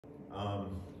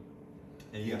Um,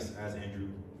 and yes, as Andrew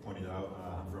pointed out,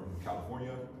 I'm from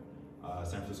California,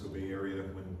 San Francisco Bay Area.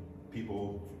 When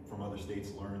people from other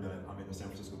states learn that I'm in the San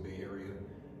Francisco Bay Area,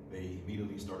 they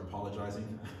immediately start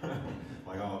apologizing.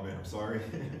 Like, oh man, I'm sorry.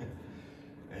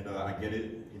 And I get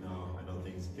it. I know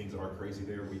things are crazy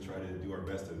there. We try to do our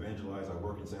best to evangelize. I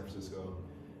work in San Francisco,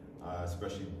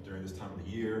 especially during this time of the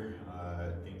year.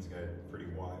 Things get pretty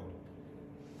wild.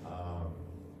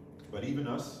 But even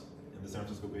us in the San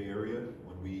Francisco Bay Area,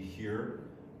 when we hear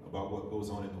about what goes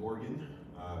on in Oregon,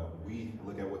 we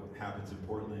look at what happens in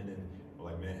Portland and we're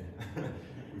like, man,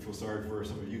 we feel sorry for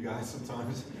some of you guys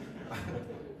sometimes,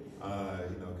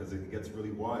 because it gets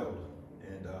really wild.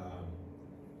 And,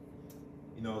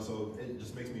 so it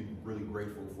just makes me really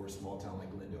grateful for a small town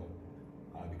like Glendale,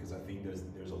 because I think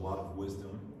there's a lot of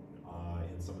wisdom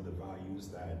in some of the values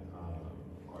that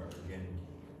are, again,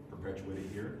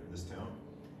 perpetuated here in this town.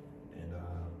 And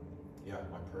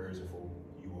my prayers are for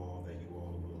you all, that you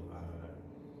all will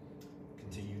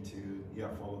continue to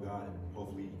follow God, and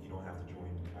hopefully you don't have to join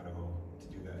Idaho to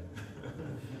do that.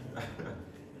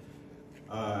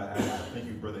 Thank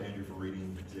you, Brother Andrew, for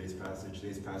reading today's passage.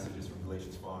 Today's passage is from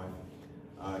Galatians 5.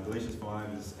 Galatians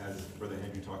 5, as Brother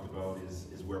Andrew talked about,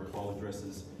 is where Paul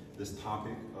addresses this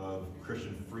topic of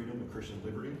Christian freedom and Christian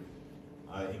liberty.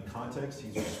 In context,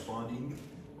 he's responding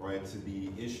to the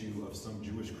issue of some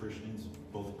Jewish Christians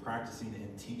both practicing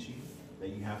and teaching that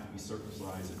you have to be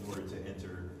circumcised in order to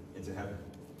enter into heaven.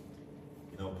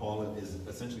 Paul is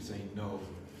essentially saying, no,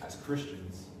 as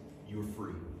Christians, you are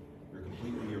free.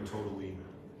 You're totally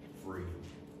free.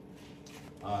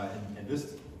 And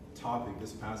this topic,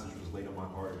 this passage was laid on my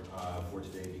heart for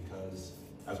today because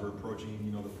as we're approaching,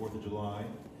 the 4th of July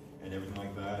and everything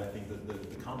like that, I think that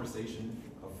the conversation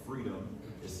of freedom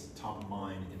is top of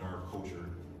mind in our culture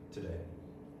today.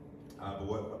 But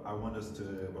what I want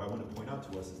to point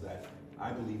out to us is that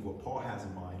I believe what Paul has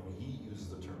in mind when he uses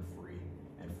the term free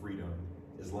and freedom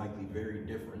is likely very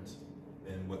different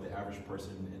than what the average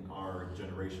person in our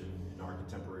generation, in our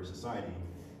contemporary society,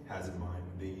 has in mind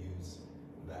when they use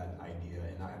that idea.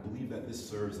 And I believe that this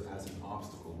serves as an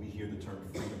obstacle. We hear the term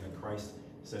freedom, that Christ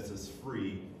sets us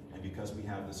free, and because we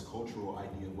have this cultural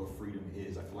idea of what freedom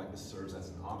is, I feel like this serves as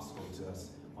an obstacle to us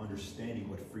understanding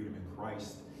what freedom in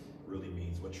Christ really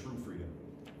means, what true freedom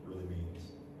really means.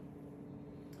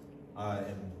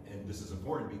 And this is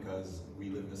important because we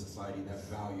live in a society that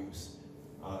values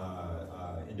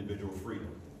individual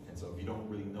freedom. And so if you don't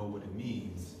really know what it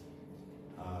means,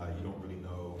 you don't really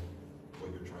know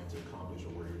what you're trying to accomplish or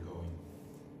where you're going.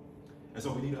 And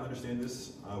so we need to understand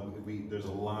this. There's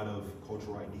a lot of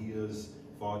cultural ideas,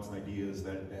 thoughts and ideas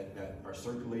that are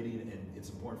circulating, and it's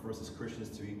important for us as Christians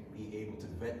to be able to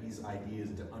vet these ideas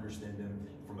and to understand them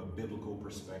from a biblical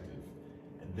perspective.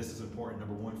 And this is important,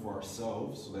 number one, for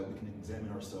ourselves, so that we can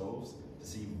examine ourselves to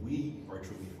see if we are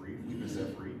truly free, we've been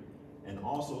set free, and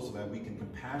also so that we can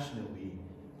compassionately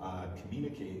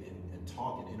communicate and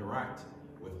talk and interact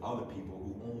with other people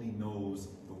who only knows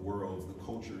the world's, the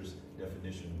culture's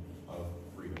definition of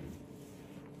freedom.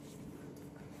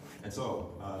 And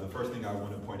so, the first thing I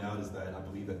want to point out is that I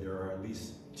believe that there are at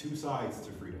least two sides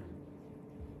to freedom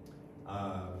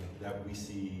that we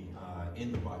see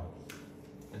in the Bible,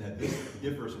 and that this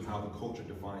differs from how the culture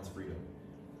defines freedom.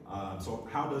 So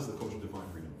how does the culture define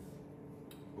freedom?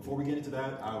 Before we get into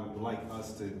that, I would like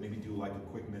us to maybe do like a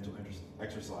quick mental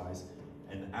exercise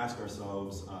and ask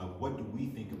ourselves, what do we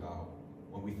think about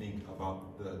when we think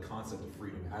about the concept of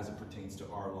freedom as it pertains to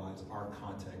our lives, our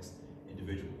context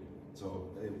individually? So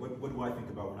what do I think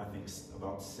about when I think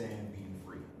about Sam being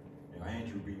free,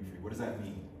 Andrew being free? What does that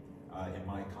mean in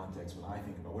my context when I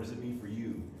think about? What does it mean for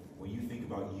you when you think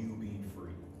about you being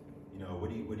free? What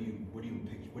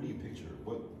do you picture?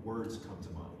 What words come to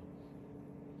mind?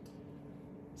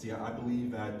 See, I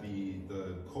believe that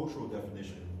the cultural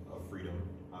definition of freedom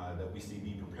that we see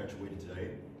being perpetuated today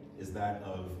is that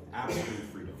of absolute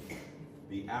freedom,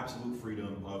 the absolute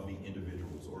freedom of the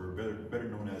individuals, or better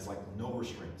known as like no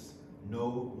restraints,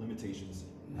 no limitations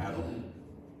at all.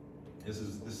 This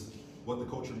is what the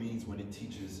culture means when it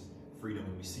teaches freedom.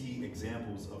 And we see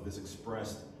examples of this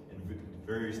expressed in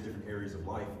various different areas of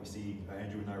life. We see,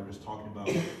 Andrew and I were just talking about,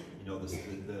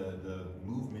 the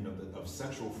movement of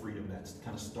sexual freedom that's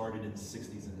kind of started in the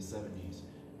 60s and the 70s,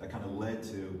 that kind of led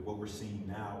to what we're seeing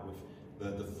now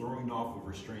with the throwing off of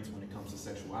restraints when it comes to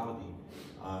sexuality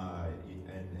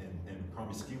and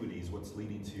promiscuity is what's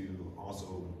leading to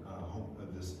also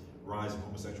this rise in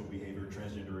homosexual behavior,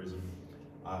 transgenderism,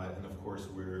 and of course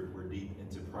we're deep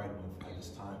into Pride Month at this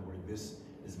time, where this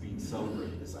is being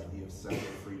celebrated, this idea of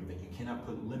sexual freedom, that you cannot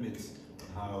put limits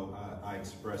on how I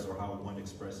express or how one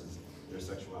expresses their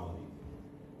sexuality.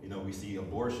 You know, we see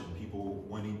abortion, people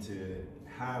wanting to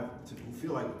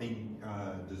feel like they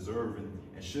deserve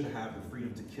and should have the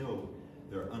freedom to kill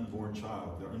their unborn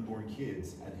child, their unborn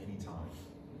kids at any time.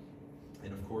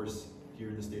 And of course, here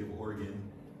in the state of Oregon,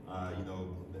 you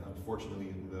know,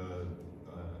 unfortunately, the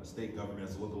state government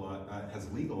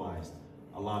has legalized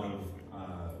a lot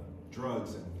of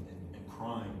drugs and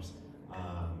crimes,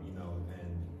 you know,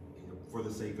 for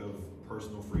the sake of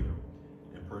personal freedom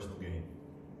and personal gain.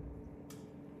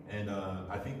 And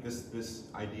I think this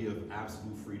idea of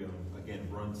absolute freedom, again,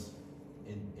 runs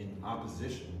in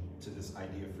opposition to this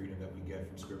idea of freedom that we get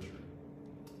from Scripture.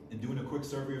 In doing a quick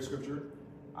survey of Scripture,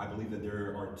 I believe that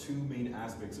there are two main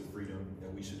aspects of freedom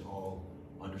that we should all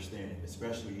understand,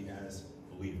 especially as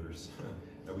believers,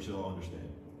 that we should all understand.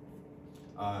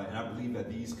 And I believe that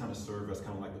these kind of serve as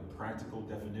kind of like a practical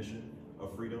definition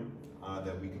of freedom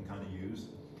that we can kind of use.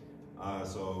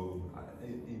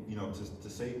 You know, to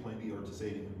say it plainly, or to say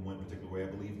it in one particular way, I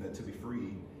believe that to be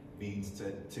free means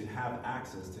to have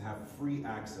access, to have free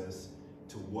access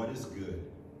to what is good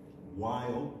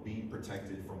while being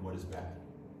protected from what is bad.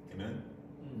 Amen?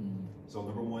 So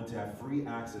number one, to have free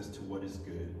access to what is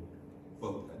good.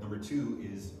 But number two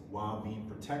is while being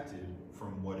protected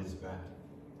from what is bad.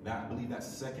 I believe that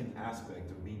second aspect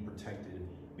of being protected,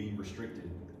 being restricted,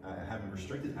 having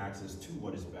restricted access to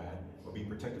what is bad, or being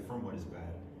protected from what is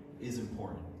bad, is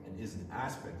important and is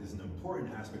an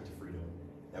important aspect of freedom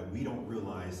that we don't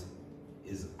realize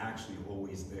is actually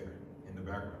always there in the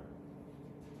background.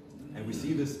 And we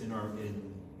see this in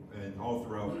all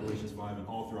throughout Galatians 5 and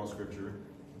all throughout Scripture.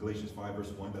 Galatians 5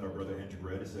 verse 1 that our brother Andrew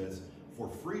read, it says, "For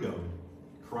freedom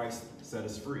Christ set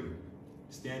us free.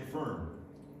 Stand firm,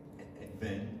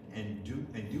 and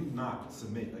do not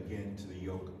submit again to the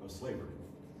yoke of slavery."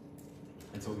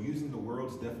 And so, using the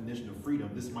world's definition of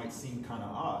freedom, this might seem kind of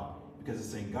odd, because it's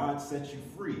saying God sets you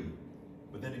free,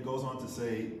 but then it goes on to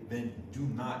say, then do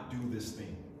not do this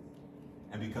thing.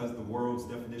 And because the world's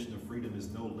definition of freedom is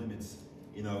no limits,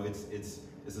 you know, it's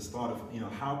this thought of, you know,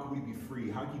 how can we be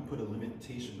free? How can you put a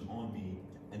limitation on me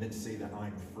and then say that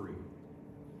I'm free?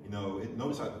 You know,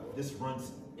 notice how this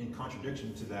runs in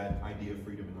contradiction to that idea of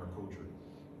freedom in our culture.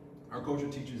 Our culture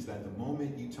teaches that the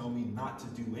moment you tell me not to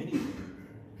do anything,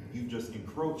 you've just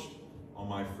encroached on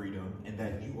my freedom, and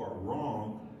that you are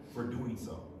wrong for doing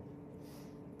so.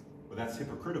 But that's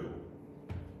hypocritical.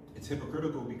 It's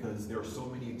hypocritical because there are so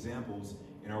many examples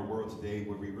in our world today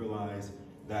where we realize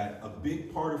that a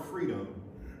big part of freedom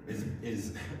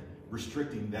is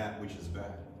restricting that which is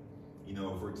bad. You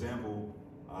know, for example,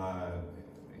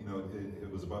 you know,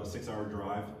 it was about a 6-hour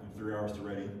drive, 3 hours to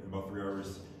Reading, and about 3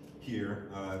 hours here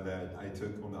that I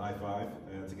took on the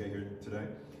I-5 to get here today.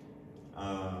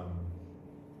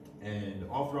 And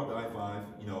all throughout the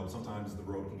I-5, you know, sometimes the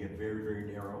road can get very,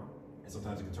 very narrow, and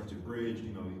sometimes it can turn to a bridge.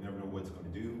 You know, you never know what it's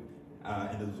going to do.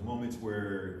 And there's moments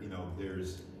where, you know,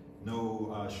 there's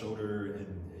no shoulder, and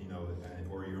you know,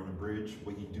 or you're on a bridge.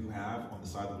 What you do have on the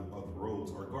side of the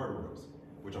roads are guardrails,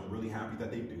 which I'm really happy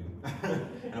that they do.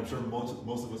 And I'm sure most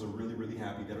of us are really, really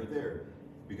happy that are there,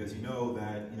 because you know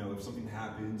that, you know, if something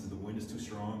happens, the wind is too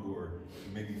strong, or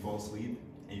maybe you fall asleep,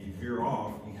 and if you veer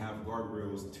off, you have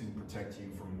guardrails to protect you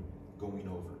from going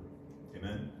over.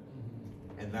 Amen?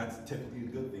 And that's typically a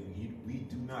good thing. We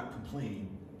do not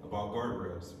complain about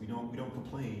guardrails. We don't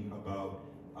complain about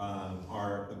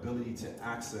our ability to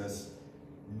access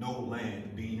no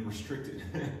land being restricted,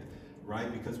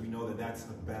 right? Because we know that that's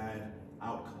a bad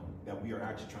outcome that we are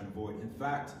actually trying to avoid. In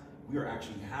fact, we are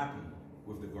actually happy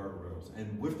with the guardrails.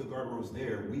 And with the guardrails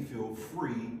there, we feel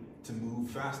free to move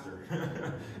faster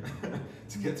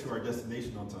to get to our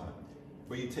destination on time.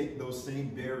 But you take those same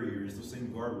barriers, those same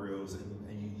guardrails,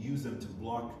 and you use them to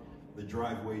block the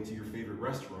driveway to your favorite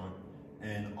restaurant,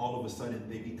 and all of a sudden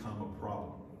they become a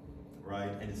problem,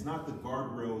 right? And it's not the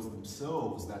guardrails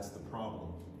themselves that's the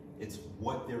problem. It's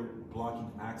what they're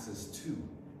blocking access to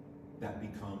that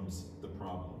becomes the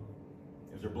problem.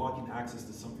 If they're blocking access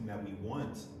to something that we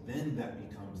want, then that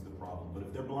becomes the problem. But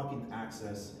if they're blocking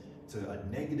access to a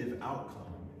negative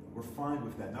outcome, we're fine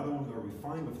with that. Not only are we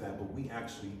fine with that, but we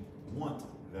actually want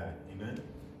that. Amen?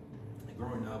 And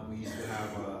growing up, we used to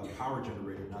have a power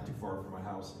generator not too far from my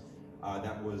house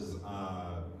that was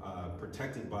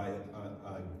protected by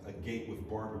a gate with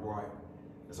barbed wire.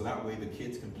 And so that way the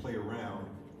kids can play around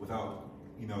without,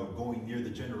 you know, going near the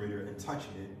generator and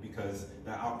touching it, because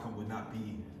that outcome would not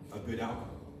be a good outcome.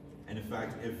 And in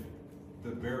fact, if the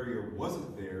barrier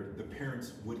wasn't there, the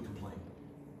parents would complain.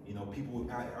 You know,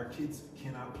 our kids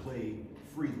cannot play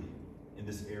freely in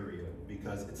this area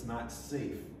because it's not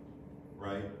safe,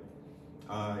 right?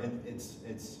 And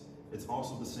it's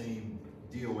also the same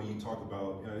deal when you talk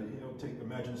about,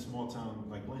 imagine a small town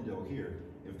like Glendale here.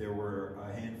 If there were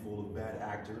a handful of bad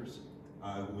actors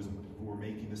who were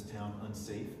making this town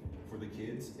unsafe for the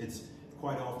kids, it's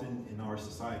quite often in our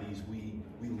societies, we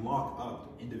lock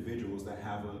up individuals that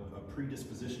have a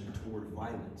predisposition toward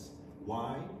violence.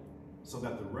 Why? So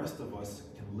that the rest of us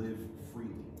can live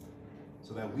freely,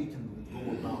 so that we can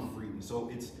go about freely. So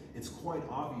it's quite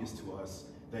obvious to us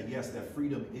that yes, that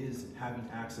freedom is having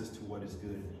access to what is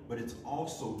good, but it's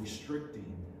also restricting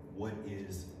what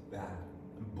is bad.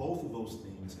 And both of those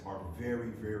things are very,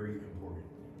 very important.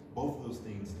 Both of those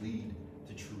things lead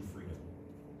to true freedom.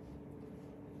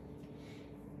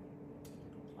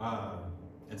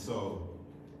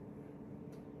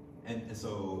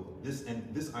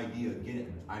 This idea,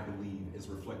 again, I believe, is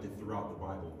reflected throughout the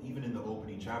Bible, even in the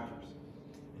opening chapters.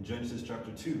 In Genesis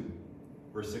chapter 2,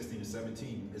 verse 16 to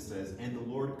 17, it says, "And the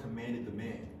Lord commanded the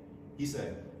man. He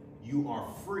said, 'You are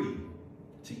free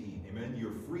to eat.'" Amen.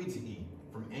 You're free to eat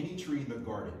from any tree in the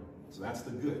garden. So that's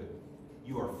the good.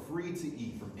 You are free to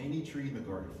eat from any tree in the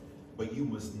garden, but you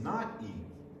must not eat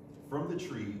from the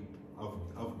tree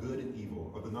of good and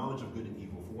evil, of the knowledge of good and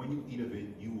evil. For when you eat of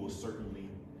it, you will certainly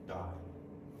die.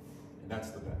 And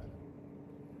that's the bad.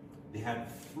 They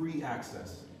had free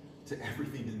access to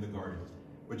everything in the garden,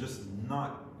 but just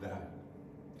not that.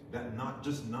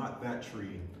 Not that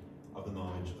tree of the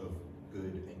knowledge of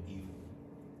good and evil.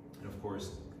 And of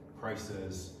course, Christ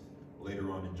says later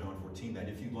on in John 14 that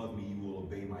if you love me, you will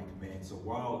obey my command. So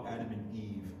while Adam and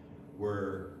Eve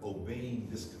were obeying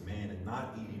this command and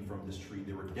not eating from this tree,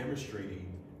 they were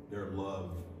demonstrating their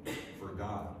love for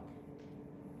God.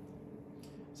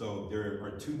 So there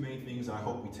are two main things I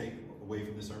hope we take away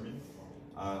from this sermon.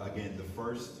 Again, the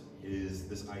first is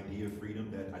this idea of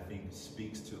freedom that I think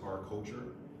speaks to our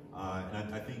culture.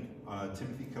 And I think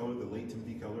Timothy Keller, the late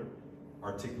Timothy Keller,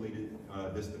 articulated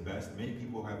this the best. Many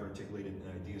people have articulated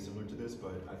an idea similar to this,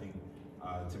 but I think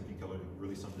Timothy Keller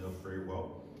really summed it up very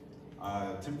well.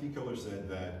 Timothy Keller said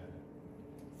that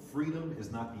freedom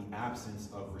is not the absence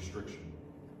of restriction,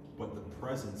 but the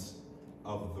presence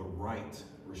of the right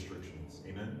restrictions.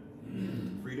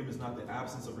 Amen? Freedom is not the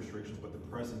absence of restrictions, but the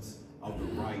presence of the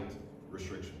right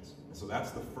restrictions. And so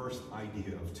that's the first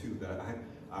idea of two that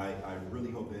I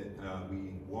really hope that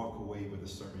we walk away from the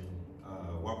sermon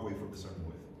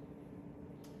with.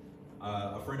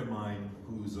 A friend of mine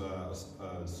who's a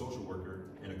social worker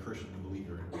and a Christian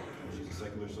believer, she's a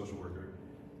secular social worker.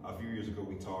 A few years ago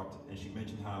we talked, and she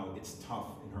mentioned how it's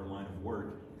tough in her line of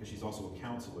work because she's also a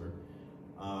counselor,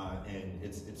 and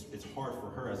it's hard for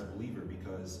her as a believer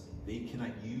because they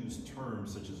cannot use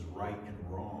terms such as right and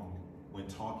wrong when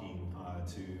talking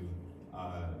to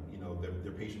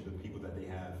their patients, the people that they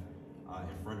have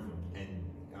in front of them, and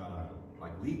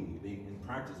like legally, in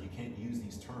practice, you can't use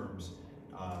these terms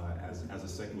as a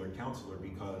secular counselor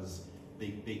because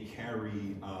they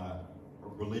carry a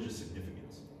religious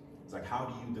significance. It's like, how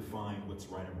do you define what's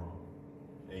right and wrong?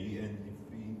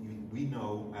 And we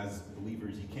know as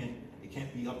believers, it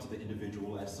can't be up to the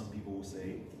individual, as some people will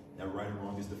say, that right and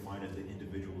wrong is defined at the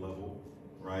individual level,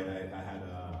 right? I had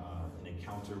an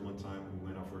encounter one time when we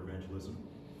went out for evangelism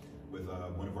with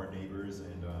one of our neighbors,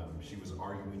 and she was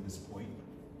arguing this point,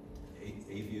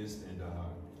 atheist, and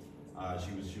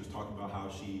she was talking about how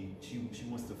she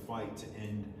wants to fight to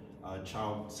end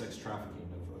child sex trafficking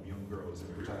of young girls,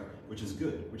 which is a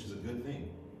good thing.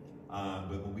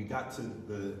 But when we got to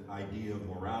the idea of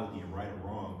morality and right and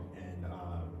wrong, and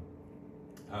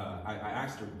I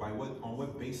asked her, on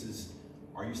what basis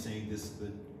are you saying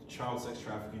the child sex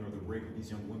trafficking or the rape of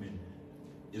these young women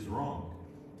is wrong?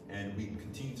 And we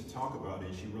continued to talk about it,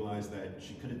 and she realized that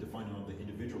she couldn't define it on the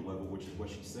individual level, which is what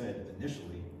she said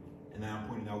initially. And now I'm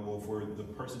pointing out, well, for the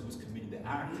person who's committing the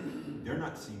act, they're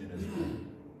not seeing it as wrong,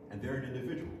 and they're an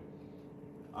individual.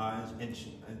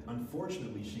 And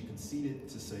unfortunately, she conceded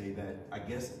to say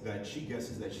that she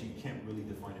guesses that she can't really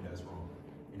define it as wrong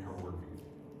in her worldview.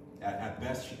 At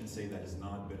best, she can say that is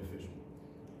non-beneficial.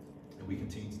 And we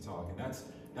continue to talk, and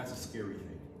that's a scary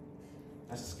thing.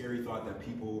 That's a scary thought that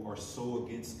people are so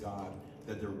against God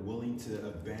that they're willing to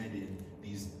abandon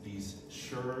these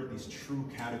true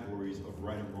categories of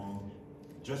right and wrong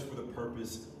just for the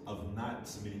purpose of not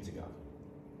submitting to God.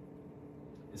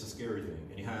 It's a scary thing,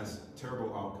 and it has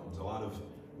terrible outcomes, a lot of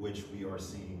which we are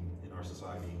seeing in our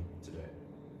society today.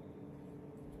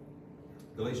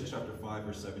 Galatians chapter 5,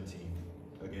 verse 17,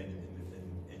 again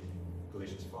in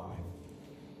Galatians 5,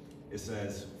 it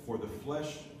says, "For the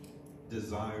flesh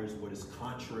desires what is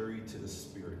contrary to the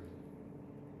spirit,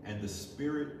 and the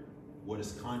spirit what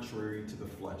is contrary to the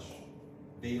flesh.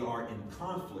 they are in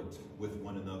conflict with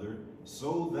one another,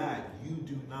 so that you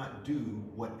do not do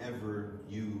whatever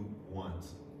you want.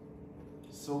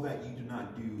 So that you do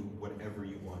not do whatever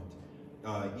you want.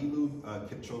 Eliud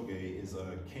Kipchoge is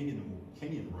a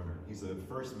Kenyan runner. He's the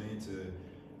first man to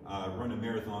run a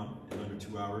marathon in under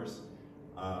 2 hours.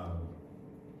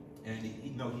 And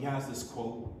he has this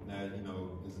quote that is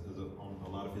on a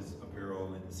lot of his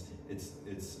apparel, and it's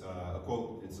a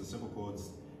quote. It's a simple quote.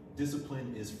 It's,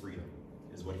 "Discipline is freedom,"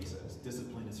 is what he says.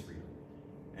 Discipline is freedom.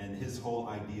 And his whole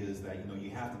idea is that you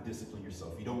have to discipline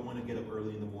yourself. You don't want to get up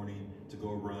early in the morning to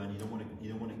go run. You don't want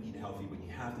to eat healthy, but you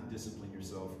have to discipline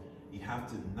yourself. You have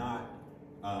to not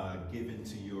give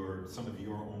into some of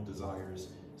your own desires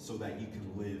so that you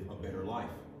can live a better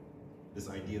life. This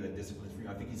idea that discipline is free,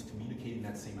 I think he's communicating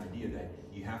that same idea, that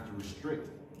you have to restrict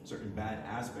certain bad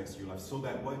aspects of your life so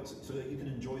that you can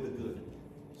enjoy the good,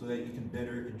 so that you can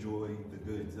better enjoy the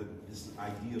good. This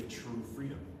idea of true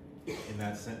freedom in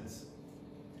that sense.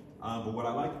 But what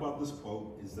I like about this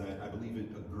quote is that I believe it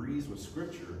agrees with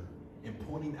Scripture in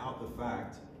pointing out the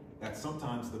fact that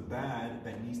sometimes the bad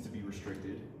that needs to be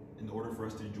restricted in order for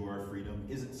us to enjoy our freedom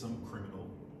isn't some criminal,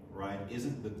 right?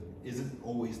 Isn't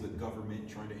always the government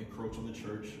trying to encroach on the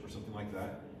church or something like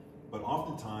that. But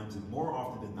oftentimes, and more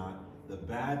often than not, the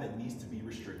bad that needs to be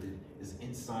restricted is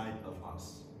inside of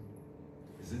us.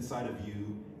 It's inside of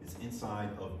you. It's inside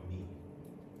of me.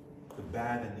 The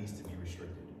bad that needs to be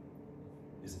restricted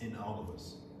is in all of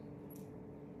us.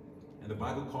 And the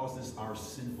Bible calls this our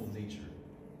sinful nature,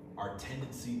 our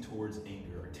tendency towards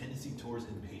anger, our tendency towards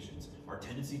impatience, our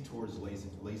tendency towards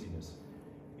laziness.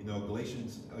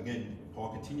 Galatians, again, Paul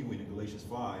continuing in Galatians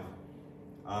 5,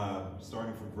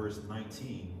 starting from verse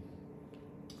 19,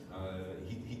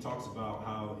 he talks about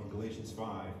how in Galatians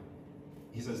 5,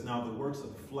 he says, "Now the works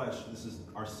of the flesh," this is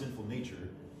our sinful nature,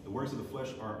 "the works of the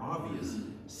flesh are obvious: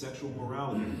 sexual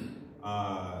morality,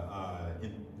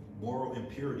 moral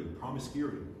impurity,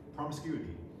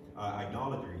 promiscuity,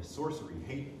 idolatry, sorcery,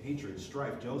 hatred,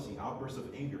 strife, jealousy, outbursts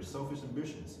of anger, selfish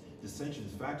ambitions,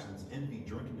 dissensions, factions, envy,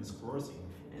 drunkenness, carousing,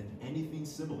 and anything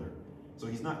similar." So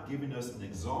he's not giving us an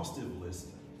exhaustive list.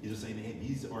 He's just saying, hey,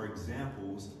 these are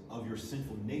examples of your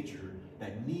sinful nature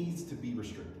that needs to be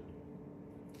restricted.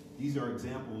 These are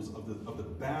examples of the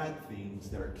bad things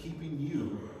that are keeping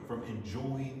you from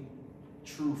enjoying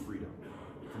true freedom,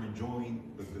 from enjoying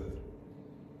the good.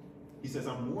 He says,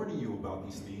 "I'm warning you about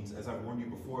these things, as I've warned you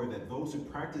before, that those who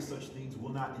practice such things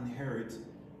will not inherit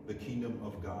the kingdom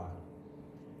of God."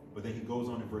 But then he goes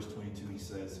on in verse 22, he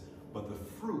says, "But the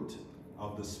fruit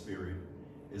of the Spirit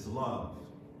is love,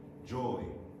 joy,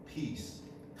 peace,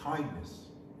 kindness,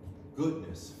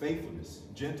 goodness, faithfulness,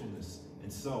 gentleness,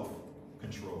 and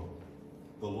self-control.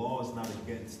 The law is not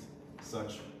against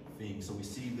such things." So we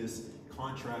see this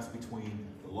contrast between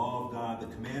the law of God, the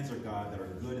commands of God that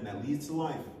are good and that leads to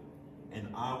life, and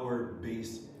our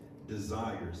base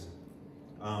desires.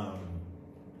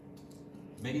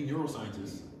 Many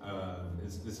neuroscientists,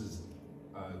 this is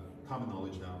common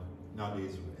knowledge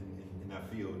nowadays in that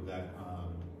field, that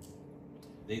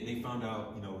they found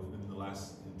out, in the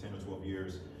last 10 or 12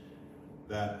 years,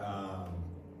 that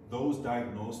those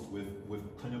diagnosed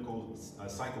with clinical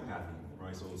psychopathy,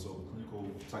 right? So clinical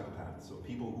psychopaths, so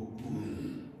people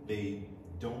who they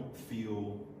don't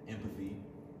feel empathy.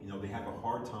 They have a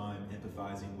hard time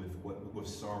empathizing with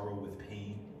sorrow, with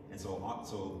pain, and so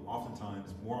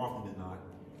oftentimes, more often than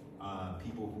not,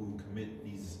 people who commit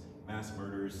these mass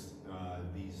murders,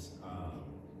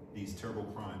 these terrible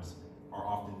crimes, are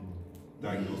often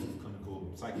diagnosed with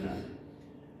clinical psychopathy.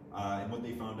 And what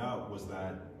they found out was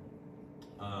that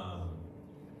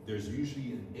there's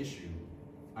usually an issue,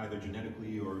 either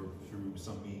genetically or through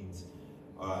some means,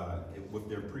 with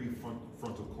their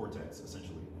prefrontal cortex,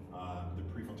 essentially. The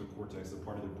prefrontal cortex, the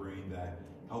part of the brain that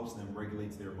helps them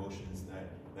regulate their emotions,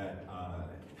 that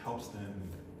helps them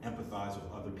empathize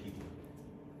with other people,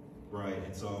 right?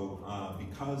 And so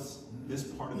because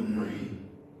this part of the brain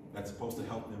that's supposed to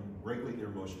help them regulate their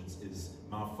emotions is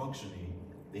malfunctioning,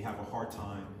 they have a hard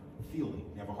time feeling.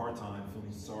 They have a hard time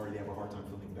feeling sorry. They have a hard time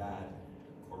feeling bad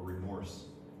or remorse.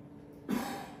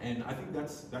 And I think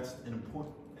that's an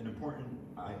important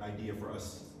idea for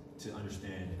us to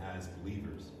understand as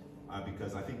believers,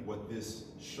 because I think what this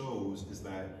shows is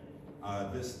that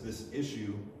this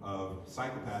issue of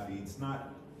psychopathy, it's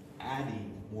not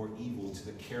adding more evil to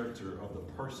the character of the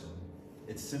person.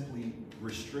 It's simply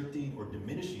restricting or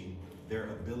diminishing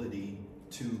their ability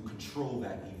to control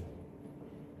that evil.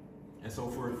 And so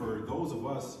for those of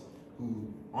us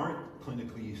who aren't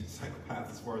clinically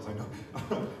psychopaths, as far as I know,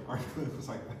 aren't clinical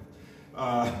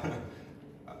psychopaths,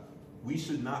 we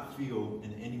should not feel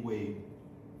in any way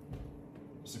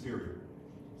superior.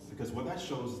 Because what that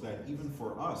shows is that even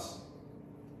for us,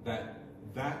 that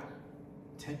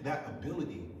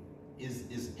ability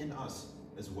is in us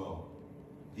as well.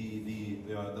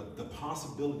 The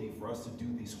possibility for us to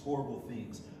do these horrible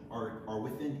things are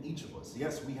within each of us.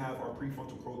 Yes, we have our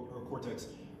prefrontal cortex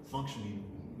functioning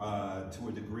to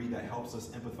a degree that helps us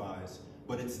empathize,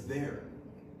 but it's there.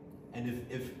 And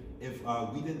if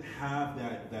we didn't have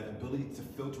that ability to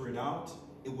filter it out,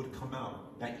 it would come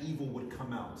out. That evil would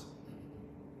come out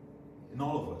in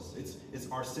all of us. It's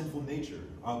our sinful nature.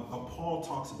 Paul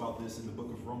talks about this in the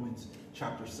book of Romans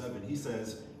chapter 7. He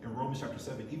says in Romans chapter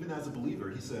 7, even as a believer,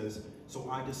 he says, so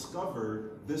I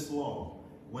discover this law.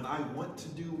 When I want to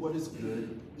do what is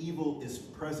good, evil is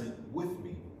present with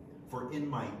me. For in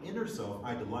my inner self,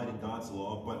 I delight in God's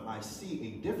law, but I see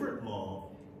a different law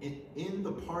in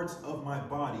the parts of my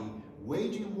body,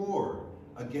 waging war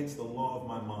against the law of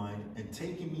my mind and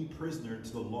taking me prisoner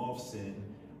to the law of sin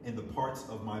in the parts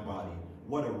of my body.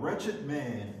 What a wretched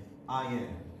man I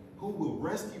am. Who will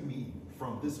rescue me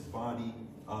from this body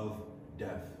of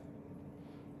death?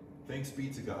 Thanks be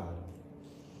to God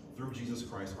through Jesus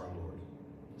Christ our Lord.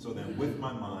 So then with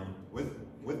my mind,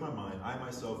 I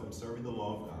myself am serving the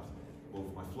law of God,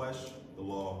 both my flesh, the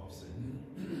law of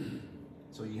sin.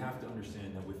 So you have to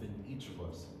understand that within each of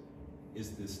us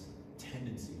is this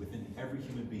tendency, within every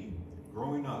human being,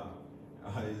 growing up,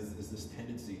 is this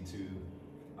tendency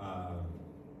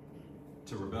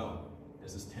to rebel,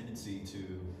 is this tendency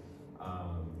to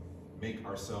make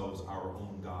ourselves our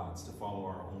own gods, to follow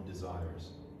our own desires.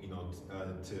 You know,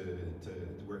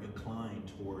 we're inclined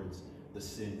towards the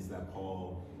sins that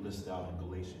Paul lists out in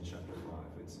Galatians chapter 5.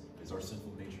 It's our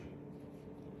sinful nature.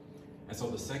 And so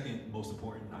the second most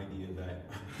important idea that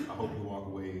I hope you walk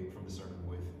away from the sermon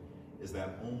with is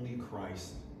that only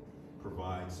Christ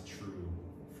provides true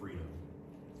freedom.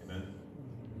 Amen?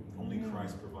 Only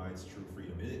Christ provides true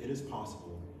freedom. It is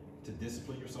possible to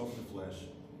discipline yourself in the flesh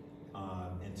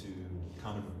and to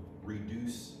kind of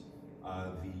reduce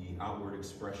the outward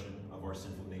expression of our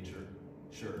sinful nature.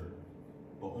 Sure.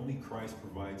 But only Christ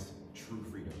provides true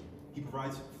freedom. He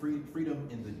provides freedom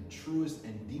in the truest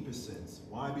and deepest sense.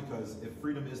 Why? Because if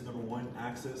freedom is, number one,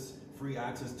 free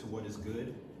access to what is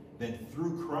good, then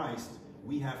through Christ,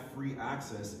 we have free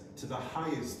access to the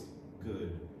highest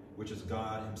good, which is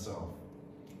God himself.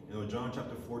 You know, John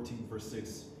chapter 14, verse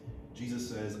 6, Jesus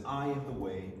says, I am the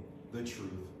way, the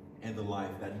truth, and the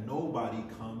life, that nobody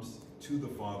comes to the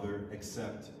Father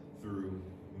except through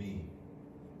me.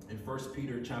 In 1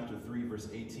 Peter chapter 3, verse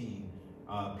 18,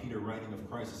 Peter writing of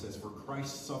Christ, it says, for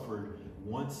Christ suffered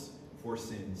once for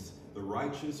sins, the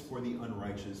righteous for the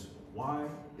unrighteous. Why?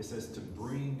 It says to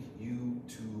bring you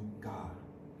to God.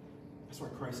 That's why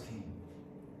Christ came,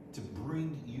 to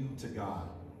bring you to God.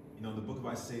 You know, the book of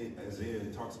Isaiah,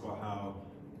 it talks about how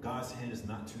God's hand is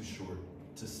not too short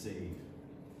to save,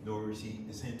 nor is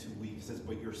his hand too weak. It says,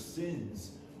 but your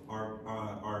sins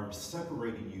are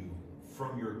separating you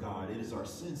from your God. It is our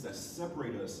sins that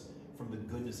separate us from the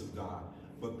goodness of God.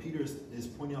 But Peter is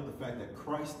pointing out the fact that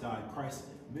Christ died. Christ's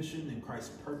mission and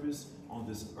Christ's purpose on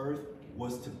this earth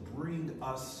was to bring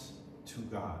us to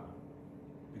God.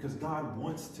 Because God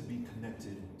wants to be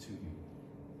connected to you.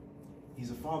 He's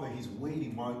a father. He's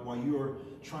waiting while you're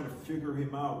trying to figure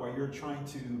him out, while you're trying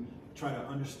to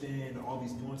understand all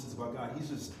these nuances about God. He's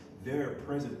just there,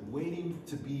 present, waiting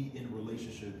to be in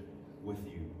relationship with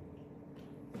you.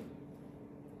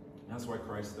 And that's why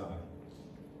Christ died,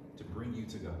 to bring you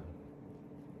to God.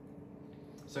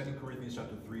 2 Corinthians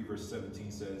chapter 3, verse 17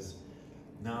 says,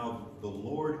 now the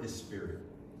Lord is spirit,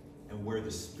 and where the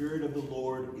Spirit of the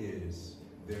Lord is,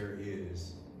 there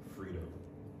is freedom.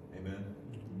 Amen?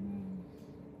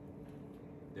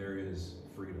 There is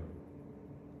freedom.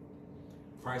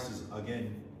 Christ is,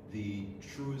 again, the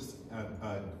truest,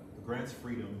 grants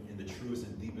freedom in the truest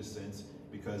and deepest sense,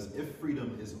 because if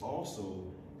freedom is also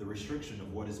the restriction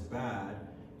of what is bad,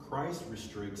 Christ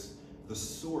restricts the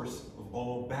source of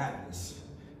all badness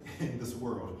in this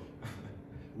world,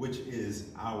 which is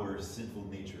our sinful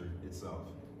nature itself.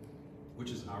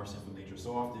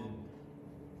 So often,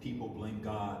 people blame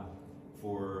God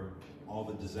for all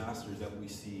the disasters that we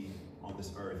see on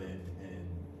this earth, and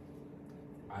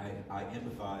I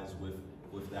empathize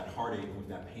with that heartache, with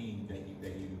that pain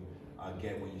that you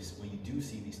get when you do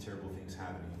see these terrible things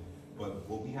happening. But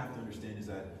what we have to understand is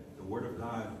that the Word of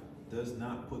God does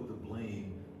not put the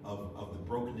blame of the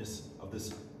brokenness of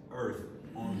this earth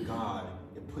on God.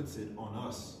 It puts it on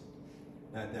us.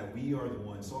 That we are the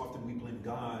ones. So often we blame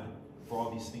God for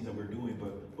all these things that we're doing,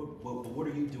 but what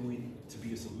are you doing to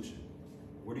be a solution?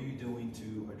 What are you doing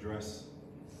to address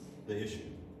the issue?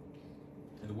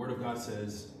 And the Word of God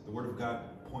says, the Word of God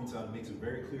points out and makes it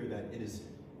very clear that it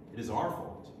is our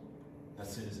fault that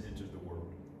sin has entered the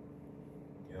world.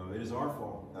 You know, it is our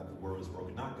fault that the world is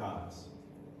broken, not God's.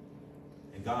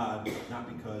 And God, not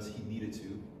because he needed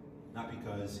to, not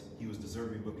because he was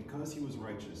deserving, but because he was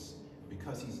righteous,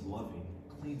 because he's loving,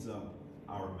 cleans up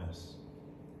our mess.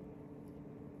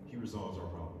 He resolves our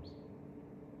problems.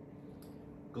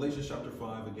 Galatians chapter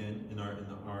 5, again, in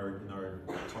our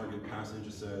target passage,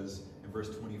 it says, in verse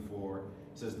 24,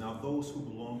 it says, "Now those who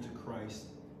belong to Christ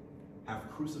have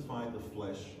crucified the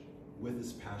flesh with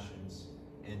its passions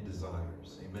and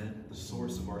desires." Amen? The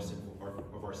source of our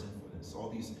sinfulness. All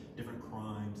these different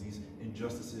crimes, these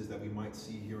injustices that we might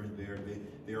see here and there,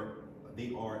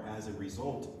 they are as a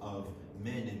result of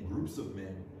men and groups of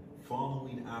men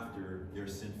following after their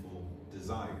sinful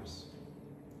desires.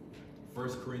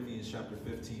 1 Corinthians chapter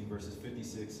 15, verses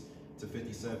 56 to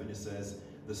 57, it says,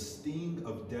 "The sting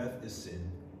of death is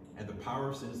sin, and the power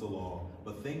of sin is the law.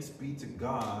 But thanks be to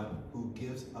God who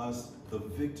gives us the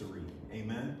victory."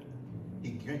 Amen?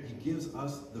 He gives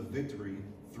us the victory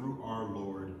through our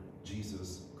Lord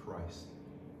Jesus Christ.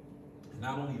 And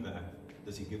not only that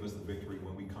does he give us the victory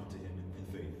when we come to him in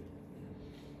faith.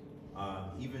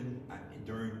 Even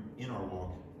in our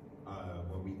walk,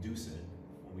 when we do sin,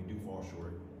 when we do fall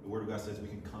short, the Word of God says we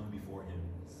can come before him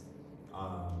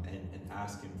and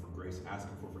ask him for grace, ask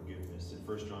him for forgiveness. In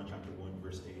 1 John chapter 1,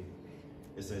 verse 8,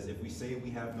 it says, "If we say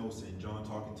we have no sin," John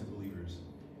talking to believers,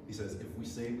 he says, "If we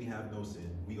say we have no sin,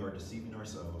 we are deceiving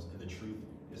ourselves, and the truth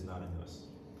is not in us.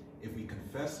 If we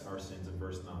confess our sins," in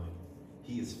verse 9,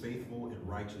 "he is faithful and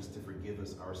righteous to forgive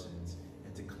us our sins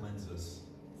and to cleanse us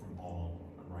from all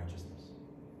unrighteousness."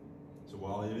 So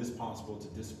while it is possible to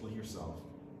discipline yourself,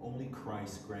 only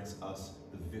Christ grants us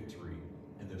the victory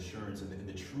and the assurance and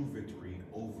the true victory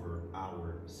over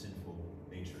our sinful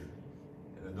nature.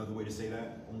 And another way to say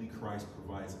that, only Christ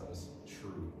provides us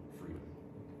true freedom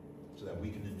so that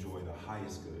we can enjoy the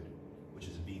highest good, which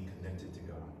is being connected to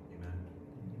God. Amen?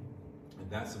 And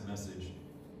that's a message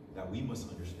that we must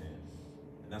understand.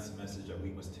 And that's a message that we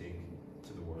must take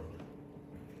to the world.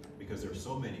 Because there are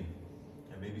so many,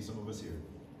 and maybe some of us here,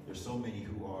 there's so many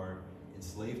who are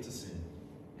enslaved to sin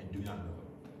and do not know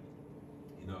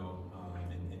it. You know,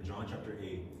 in John chapter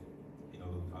 8, you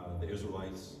know, the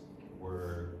Israelites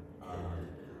were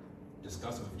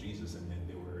discussing with Jesus, and then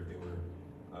they were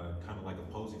kind of like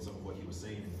opposing some of what he was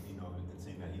saying, you know, and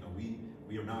saying that, you know,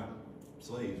 we are not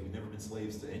slaves. We've never been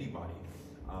slaves to anybody.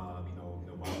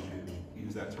 Why would you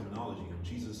use that terminology? And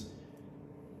Jesus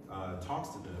talks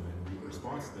to them and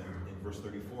responds to them in verse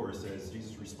 34. It says,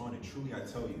 Jesus responded, "Truly I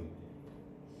tell you,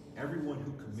 everyone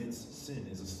who commits sin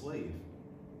is a slave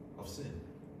of sin.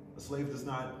 A slave does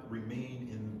not remain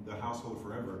in the household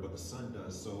forever, but the Son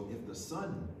does. So if the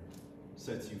Son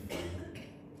sets you free,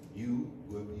 you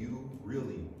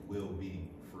really will be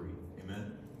free."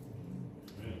 Amen?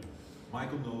 Amen.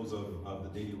 Michael knows of the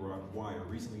Daily Wire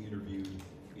recently interviewed,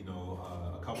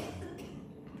 a couple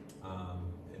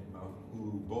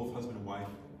who both husband and wife,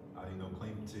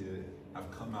 claim to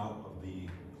have come out of the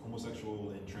homosexual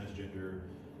and transgender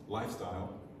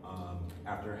lifestyle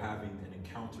after having an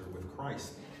encounter with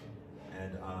Christ.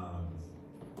 And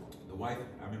the wife,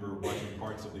 I remember watching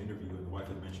parts of the interview, and the wife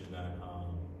had mentioned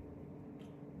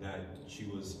that she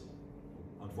was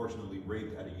unfortunately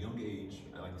raped at a young age,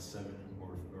 at like 7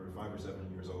 or 5 or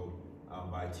 7 years old,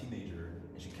 by a teenager,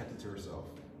 and she kept it to herself.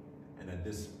 And that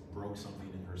this broke something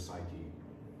in her psyche,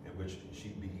 in which she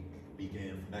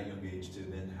began from that young age to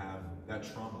then have that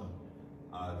trauma,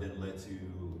 then led to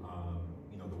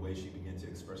the way she began to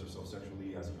express herself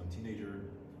sexually as a young teenager,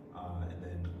 and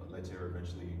then led to her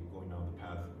eventually going down the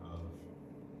path of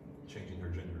changing her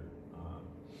gender.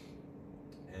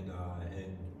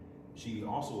 And she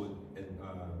also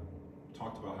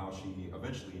talked about how she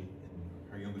eventually,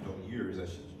 in her young adult years, that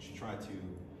she tried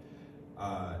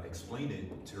to explain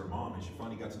it to her mom, and she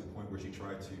finally got to the point where she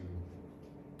tried to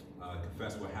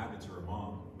confess what happened to her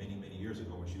mom many, many years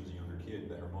ago when she was a younger kid,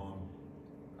 that her mom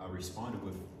responded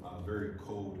with a very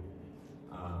cold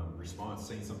response,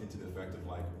 saying something to the effect of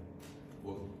like,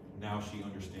 well, now she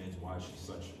understands why she's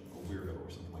such a weirdo, or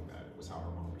something like that, was how her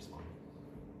mom responded.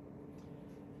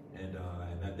 And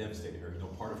that devastated her.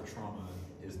 Part of trauma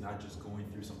is not just going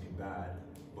through something bad,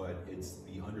 but it's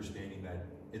the understanding that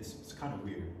it's kind of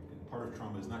weird. And part of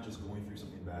trauma is not just going through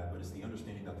something bad, but it's the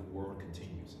understanding that the world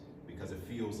continues, because it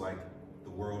feels like the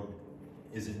world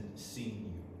isn't seeing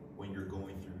you when you're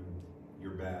going through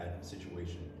your bad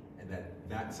situation, and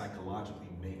that psychologically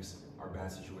makes our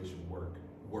bad situation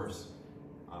worse.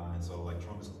 And so, like,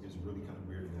 trauma is really kind of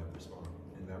weird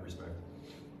in that respect.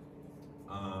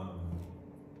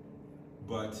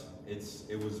 but it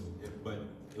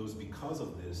was because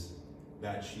of this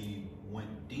that she went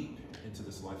deep into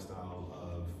this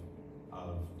lifestyle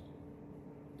of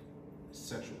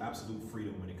absolute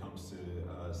freedom when it comes to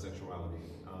sexuality.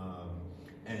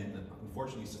 And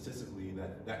unfortunately, statistically,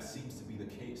 that seems to be the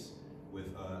case with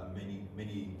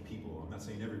many people. I'm not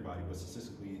saying everybody, but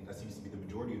statistically, that seems to be the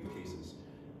majority of the cases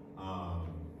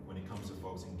when it comes to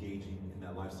folks engaging in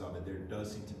that lifestyle, that there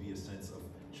does seem to be a sense of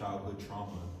childhood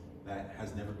trauma that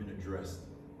has never been addressed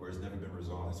or has never been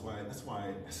resolved. That's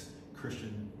why as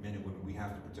Christian men and women, we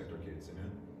have to protect our kids,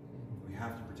 amen? We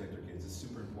have to protect our kids. It's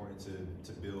super important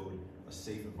to build a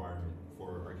safe environment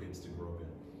for our kids to grow up in.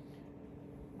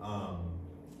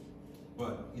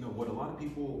 But what a lot of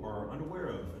people are unaware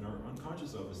of and are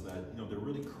unconscious of is that they're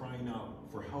really crying out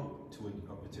for help to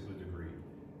a particular degree,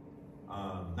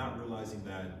 not realizing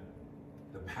that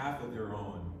the path that they're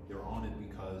on it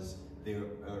because they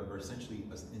are essentially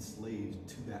enslaved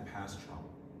to that past trauma.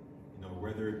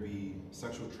 Whether it be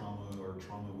sexual trauma or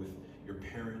trauma with your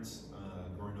parents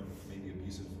growing up with maybe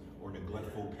abusive or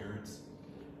neglectful parents.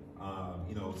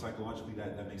 Psychologically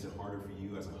that makes it harder for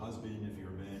you as a husband if you're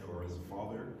a man, or as a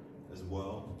father as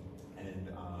well.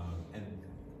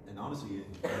 And honestly,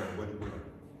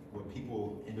 what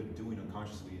people end up doing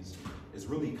unconsciously is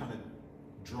really kind of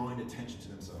drawing attention to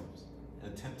themselves, an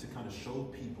attempt to kind of show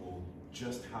people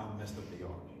just how messed up they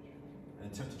are, an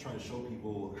attempt to try to show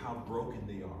people how broken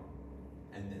they are.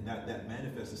 And that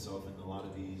manifests itself in a lot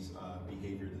of these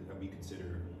behaviors that we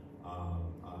consider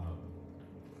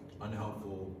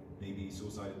unhelpful, maybe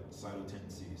suicidal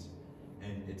tendencies.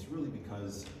 And it's really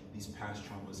because these past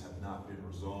traumas have not been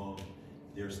resolved.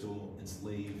 They're still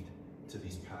enslaved to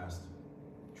these past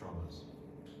traumas.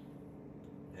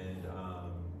 And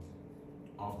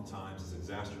oftentimes it's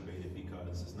exacerbated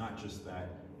because it's not just that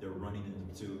they're running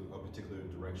into a particular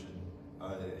direction,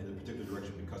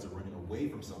 because they're running away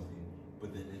from something,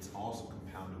 but then it's also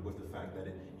compounded with the fact that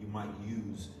you might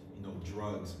use,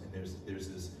 drugs, and there's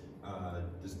this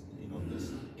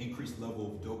this increased level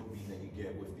of dopamine that you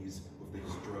get with these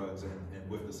drugs and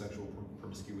with the sexual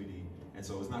promiscuity. And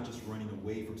so it's not just running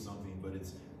away from something, but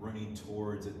it's running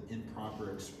towards an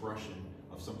improper expression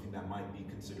of something that might be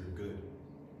considered good.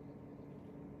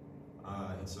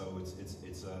 And so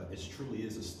it truly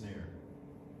is a snare.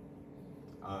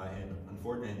 And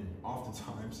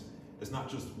oftentimes it's not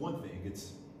just one thing;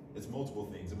 it's multiple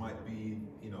things. It might be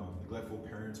neglectful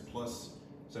parents plus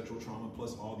sexual trauma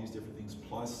plus all these different things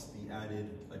plus the added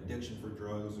addiction for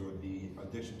drugs or the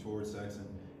addiction towards sex,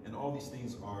 and all these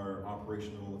things are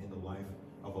operational in the life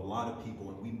of a lot of people,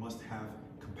 and we must have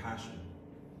compassion.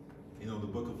 The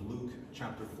book of Luke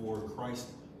chapter 4, Christ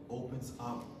opens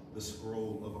up the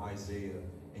scroll of Isaiah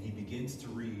and he begins to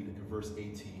read in verse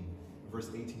 18. In verse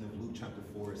 18 of Luke chapter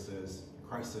 4,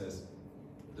 Christ says,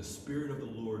 "The Spirit of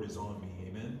the Lord is on me,"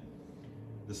 amen?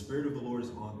 "The Spirit of the Lord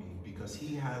is on me because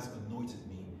he has anointed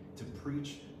me to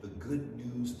preach the good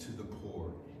news to the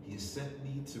poor. He has sent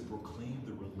me to proclaim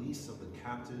the release of the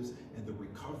captives and the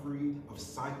recovery of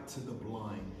sight to the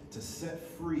blind, to set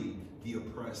free the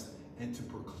oppressed, and to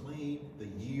proclaim the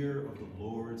year of the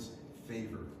Lord's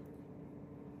favor."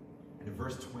 And in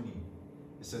verse 20,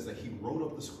 it says that he rolled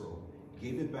up the scroll,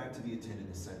 gave it back to the attendant,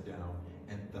 and sat down.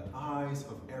 And the eyes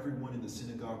of everyone in the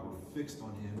synagogue were fixed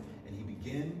on him, and he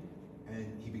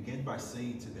began by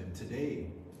saying to them,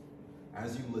 "Today,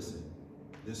 as you listen,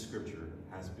 this scripture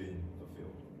has been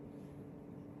fulfilled."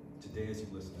 Today, as you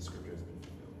listen, this scripture has been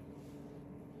fulfilled.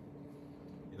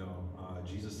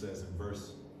 Jesus says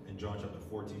in John chapter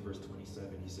 14, verse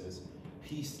 27, he says,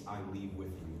 "Peace I leave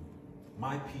with you.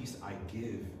 My peace I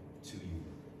give to you.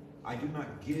 I do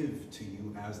not give to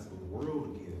you as the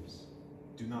world gives.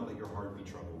 Do not let your heart be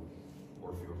troubled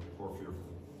or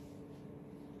fearful."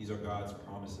 These are God's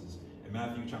promises. In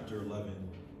Matthew chapter 11,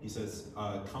 he says,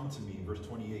 "Come to me," verse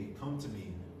 28, "Come to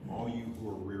me, all you who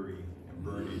are weary and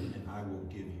burdened, and I will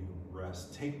give you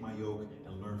rest. Take my yoke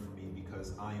and learn from me,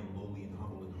 because I am lowly and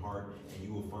humble in heart, and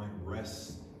you will find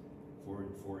rest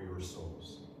for your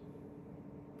souls."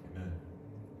 Amen.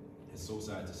 It's so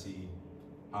sad to see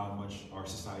how much our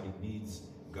society needs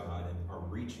God and are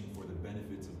reaching for the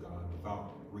benefits of God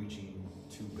without reaching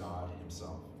to God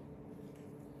himself.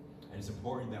 And it's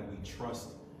important that we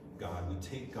trust God. We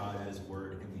take God at his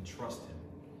word and we trust him.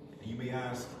 And you may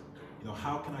ask,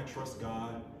 how can I trust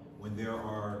God when there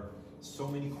are so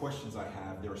many questions I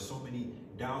have? There are so many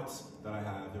doubts that I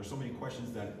have. There are so many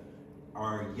questions that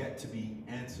are yet to be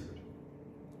answered.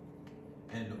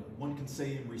 And one can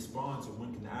say in response, or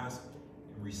one can ask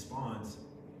in response,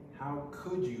 how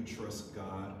could you trust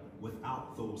God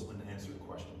without those unanswered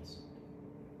questions?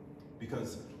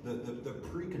 Because the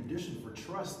precondition for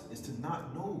trust is to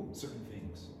not know certain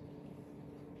things.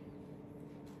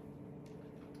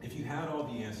 If you had all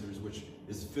the answers, which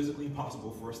is physically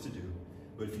impossible for us to do,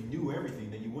 but if you knew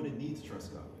everything, then you wouldn't need to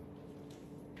trust God.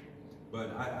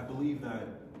 But I believe that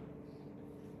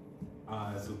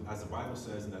as the Bible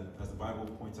says, and that as the Bible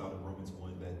points out in Romans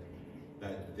 1,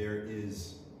 that there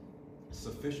is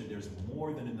sufficient, there's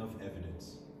more than enough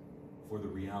evidence for the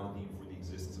reality and for the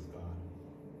existence of God.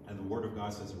 And the Word of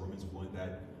God says in Romans 1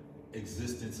 that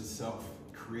existence itself,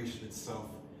 creation itself,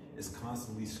 is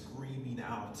constantly screaming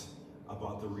out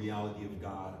about the reality of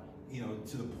God,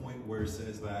 to the point where it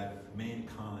says that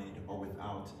mankind are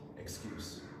without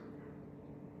excuse.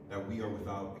 That we are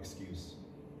without excuse.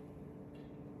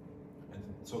 And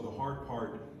so the hard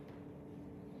part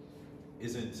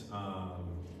isn't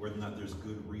whether or not there's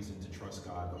good reason to trust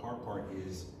God. The hard part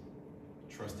is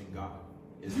trusting God.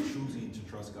 Is choosing to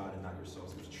trust God and not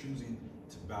yourselves. It's choosing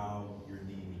to bow your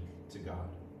knee to God.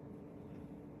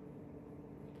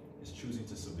 It's choosing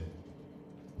to submit.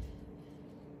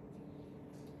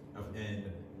 And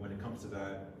when it comes to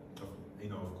that,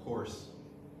 of course,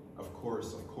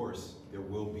 there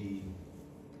will be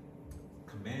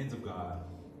commands of God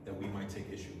that we might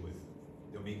take issue with.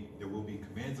 There will be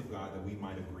commands of God that we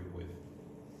might agree with.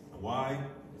 And why?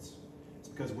 It's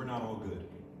because we're not all good.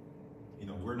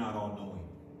 We're not all knowing,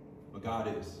 but God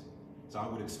is. So I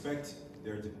would expect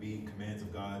there to be commands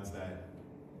of God's that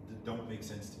don't make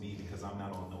sense to me because I'm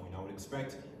not all knowing. I would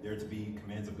expect there to be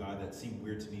commands of God that seem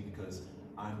weird to me because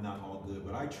I'm not all good.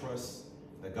 But I trust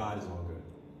that God is all good.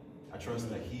 I trust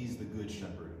that He's the good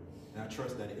shepherd. And I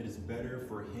trust that it is better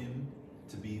for Him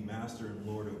to be master and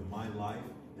Lord of my life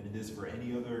than it is for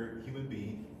any other human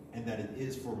being, and that it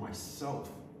is for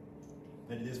myself,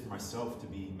 to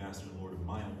be master and Lord of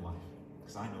my own life,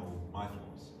 because I know my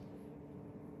flaws.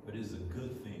 But it is a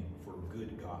good thing for a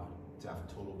good God to have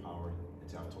total power and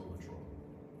to have total control.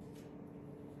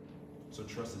 So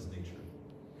trust His nature.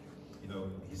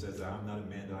 He says that I'm not a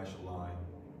man that I shall lie,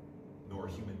 nor a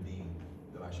human being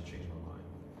that I should change my mind.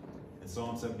 In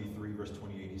Psalm 73, verse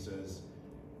 28, he says,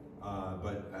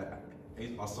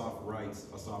 Asaph,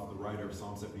 the writer of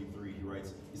Psalm 73,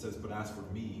 he says, but as for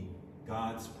me,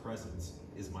 God's presence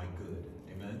is my good.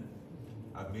 Amen?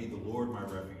 I've made the Lord my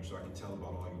refuge so I can tell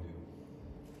about all you do.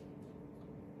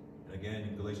 And again,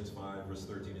 in Galatians 5, verse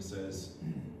 13, it says,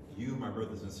 you, my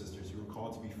brothers and sisters, you are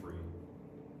called to be free,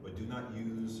 but do not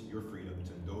use your freedom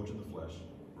to indulge in the flesh.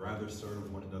 Rather,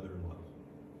 serve one another in love.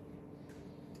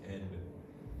 And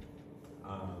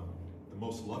the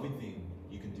most loving thing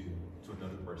you can do to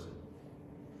another person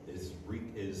is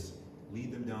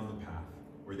lead them down the path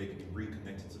where they can be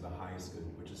reconnected to the highest good,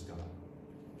 which is God,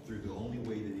 through the only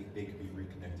way that they can be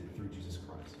reconnected, through Jesus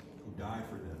Christ, who died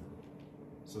for them,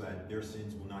 so that their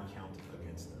sins will not count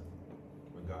against them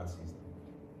when God sees them.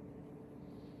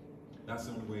 That's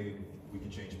the only way we can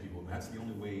change people. That's the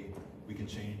only way we can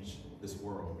change this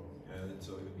world. And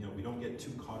so, we don't get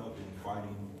too caught up in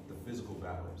fighting the physical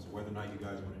battles, whether or not you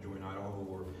guys want to join Idaho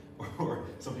or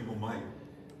some people might.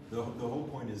 The whole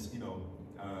point is,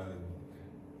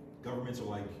 governments are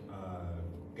like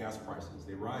gas prices.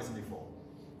 They rise and they fall.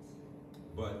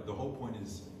 But the whole point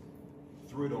is,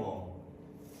 through it all,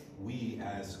 we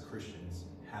as Christians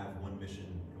have one mission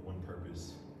and one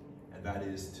purpose, and that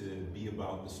is to be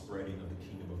about the spreading of the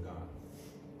kingdom of God,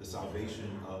 the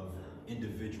salvation of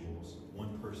individuals,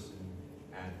 one person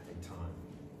at a time.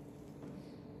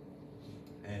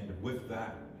 And with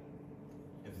that,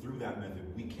 and through that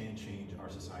method, we can change our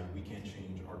society. We can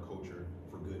change our culture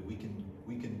for good. We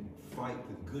can fight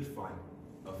the good fight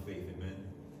of faith. Amen.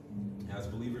 As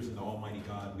believers in the Almighty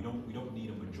God, we don't need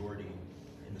a majority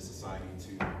in the society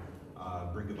to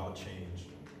bring about change.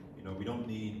 We don't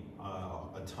need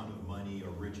a ton of money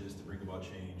or riches to bring about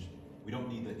change. We don't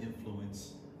need the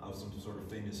influence of some sort of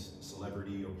famous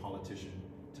celebrity or politician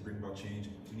to bring about change.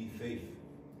 We need faith.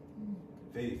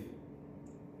 Faith.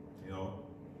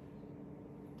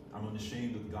 I'm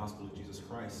unashamed of the gospel of Jesus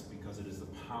Christ because it is the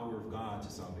power of God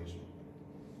to salvation.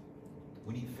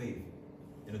 We need faith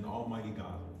in an almighty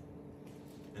God.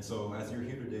 And so as you're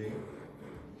here today,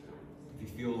 if you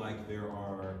feel like there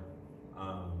are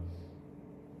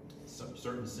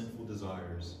certain sinful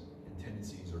desires and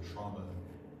tendencies or trauma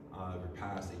of your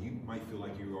past that you might feel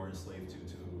like you are enslaved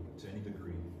to any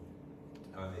degree,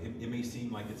 it may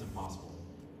seem like it's impossible.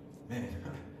 Man,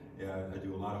 yeah, I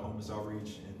do a lot of homeless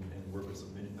outreach and work with some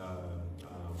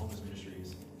homeless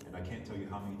ministries, and I can't tell you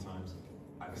how many times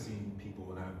I've seen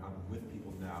people, and I'm with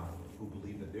people now who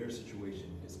believe that their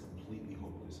situation is completely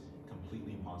hopeless,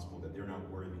 completely impossible, that they're not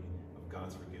worthy of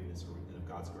God's forgiveness or of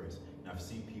God's grace. And I've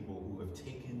seen people who have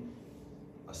taken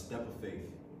a step of faith,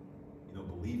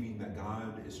 believing that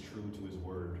God is true to his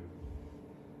word,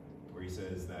 where he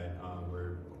says that,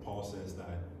 where Paul says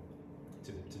that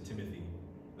to Timothy,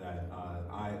 that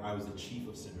I was the chief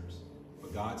of sinners,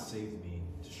 but God saved me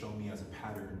to show me as a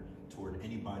pattern toward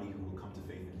anybody who will come to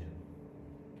faith in him.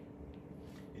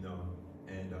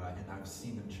 And I've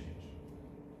seen them change.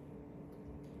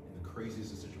 In the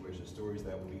craziest of situations, stories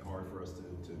that would be hard for us to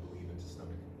believe and to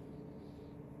stomach.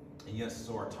 And yes,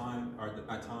 so at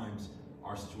times,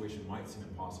 our situation might seem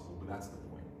impossible, but that's the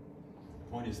point.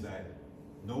 The point is that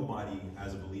nobody,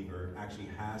 as a believer, actually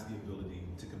has the ability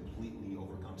to completely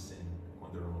overcome sin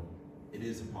on their own. It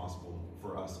is impossible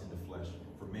for us in the flesh.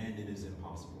 For man, it is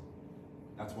impossible.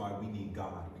 That's why we need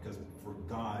God, because for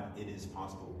God, it is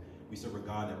possible. We serve a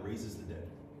God that raises the dead.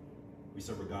 We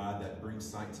serve a God that brings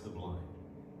sight to the blind.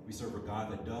 We serve a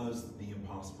God that does the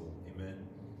impossible. Amen?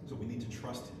 So we need to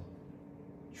trust him.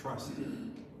 Trust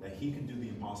that he can do the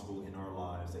impossible in our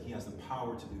lives, that he has the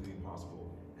power to do the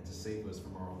impossible and to save us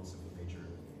from our own sinful nature.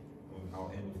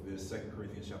 I'll end with this, 2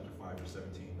 Corinthians chapter 5, verse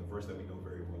 17, the verse that we know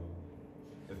very well.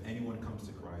 If anyone comes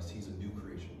to Christ, he's a new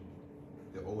creation.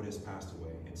 The old has passed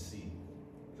away, and see,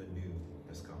 the new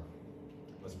has come.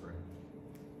 Let's pray.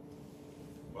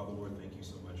 Father, Lord, thank you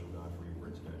so much, oh God, for your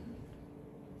word tonight.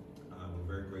 We're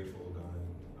very grateful, oh God,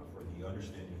 for the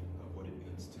understanding